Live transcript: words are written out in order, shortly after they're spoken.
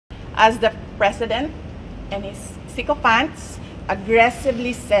as the president and his sycophants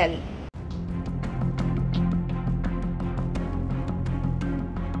aggressively sell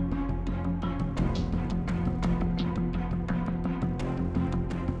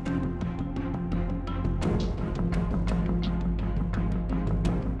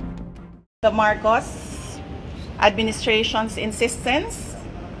the Marcos administration's insistence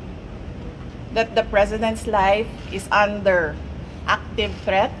that the president's life is under active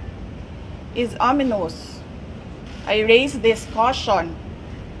threat is ominous. I raise this caution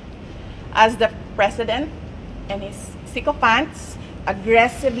as the president and his sycophants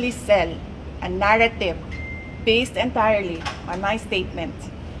aggressively sell a narrative based entirely on my statement,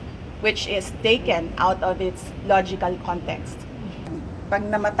 which is taken out of its logical context. Pag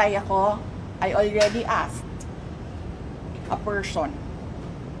namatay ako, I already asked a person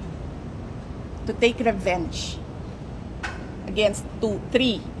to take revenge against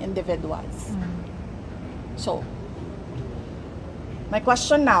 3 individuals. So, my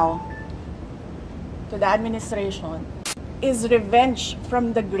question now to the administration, is revenge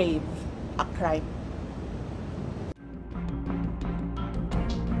from the grave a crime?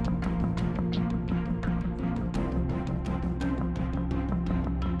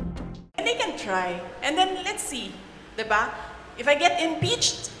 And they can try, and then let's see, diba? If I get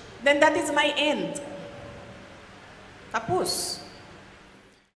impeached, then that is my end. Tapos.